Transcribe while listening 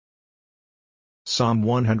Psalm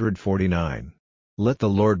 149. Let the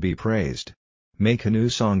Lord be praised. Make a new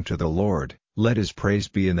song to the Lord, let his praise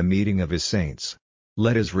be in the meeting of his saints.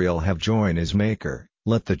 Let Israel have joy in his Maker,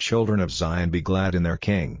 let the children of Zion be glad in their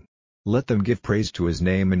King. Let them give praise to his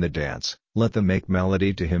name in the dance, let them make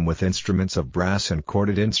melody to him with instruments of brass and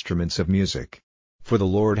corded instruments of music. For the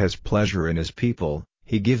Lord has pleasure in his people,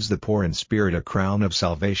 he gives the poor in spirit a crown of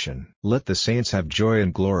salvation. Let the saints have joy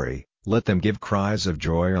and glory, let them give cries of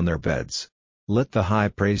joy on their beds. Let the high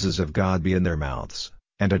praises of God be in their mouths,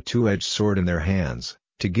 and a two-edged sword in their hands,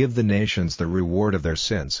 to give the nations the reward of their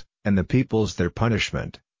sins, and the peoples their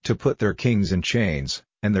punishment, to put their kings in chains,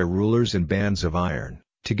 and their rulers in bands of iron,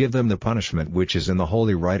 to give them the punishment which is in the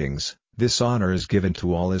holy writings. This honor is given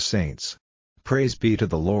to all his saints. Praise be to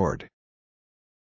the Lord.